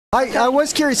I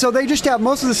was curious. So they just have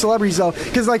most of the celebrities though,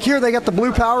 because like here they got the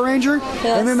Blue Power Ranger, yes.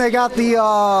 and then they got the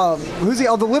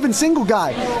the living single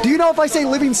guy. Do you know if I say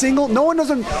living single, no one knows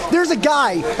him? There's a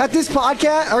guy at this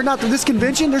podcast, or not this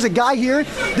convention. There's a guy here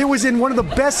that was in one of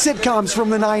the best sitcoms from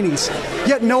the '90s.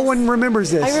 Yet no one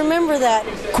remembers this. I remember that.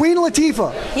 Queen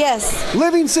Latifah. Yes.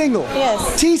 Living single.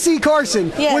 Yes. TC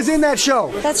Carson was in that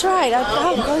show. That's right. I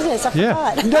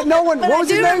forgot. No one. But what was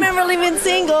his name? I do remember living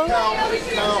single.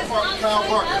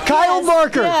 Kyle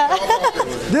Barker. Yeah.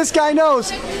 This guy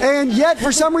knows. And yet,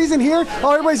 for some reason here,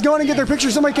 everybody's going to get their picture.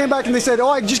 Somebody came back and they said,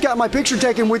 I just got my picture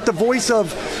taken with the voice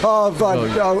of I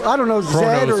don't know,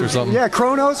 Zed or something. Yeah,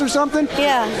 Kronos or something.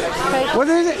 Yeah. What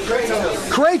is it?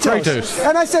 Kratos.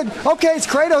 And I said, okay, it's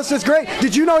Kratos. That's great.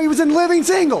 Did you know he was in Living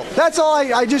Single? That's all.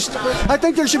 I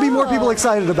think there should be more people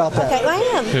excited about that. Okay, I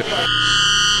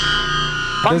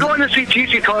am. I'm going to see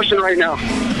TC Carson right now.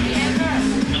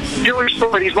 Dealer's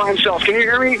Ford, he's by himself. Can you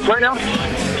hear me right now?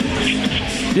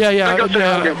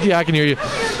 Yeah, I can hear you.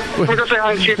 We're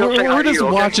just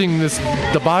watching this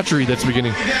debauchery that's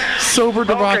beginning. Sober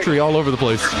debauchery all over the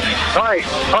place. All right,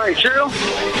 Cheryl.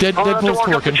 Deadpool's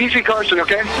twerking. TC Carson,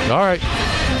 okay? All right,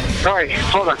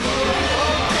 hold on.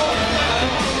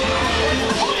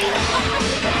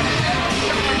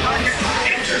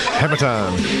 Hammer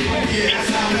time.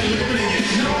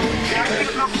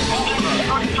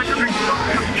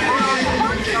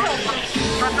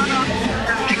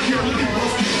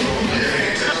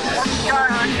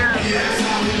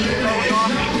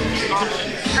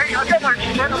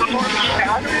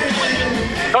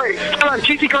 Hey, come on,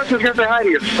 TC Carson's going to say hi to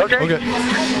you, okay? Okay.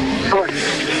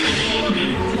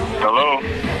 Hello?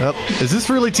 Is this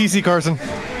really TC Carson?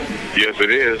 Yes,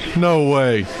 it is. No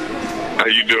way. How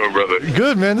you doing, brother?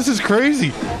 Good, man. This is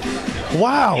crazy.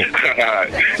 Wow.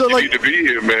 So, you need to be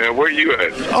here, man. Where you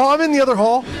at? Oh, I'm in the other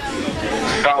hall.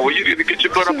 Oh, well, you need to get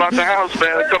your butt up out the house,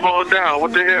 man. Come on down.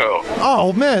 What the hell?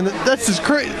 Oh, man. That's just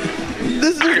crazy.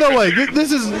 There's no way.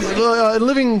 This is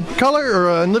living color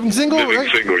or living single, Living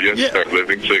right? single, yes, sir.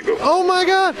 Living single. Oh, my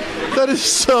God. That is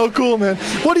so cool, man.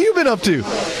 What have you been up to?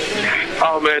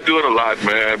 Oh, man, doing a lot,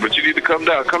 man. But you need to come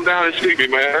down. Come down and see me,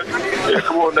 man. Yeah,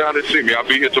 come on down and see me. I'll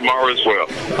be here tomorrow as well.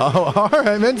 Oh, all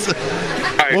right, man.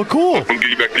 Right. Well, cool. I'm going to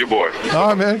get you back to your boy. All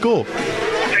right, man. Cool.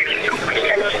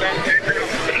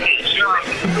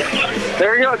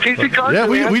 There you go, TC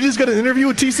Carson. Yeah, we just got an interview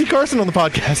with TC Carson on the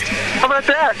podcast. How about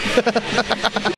that?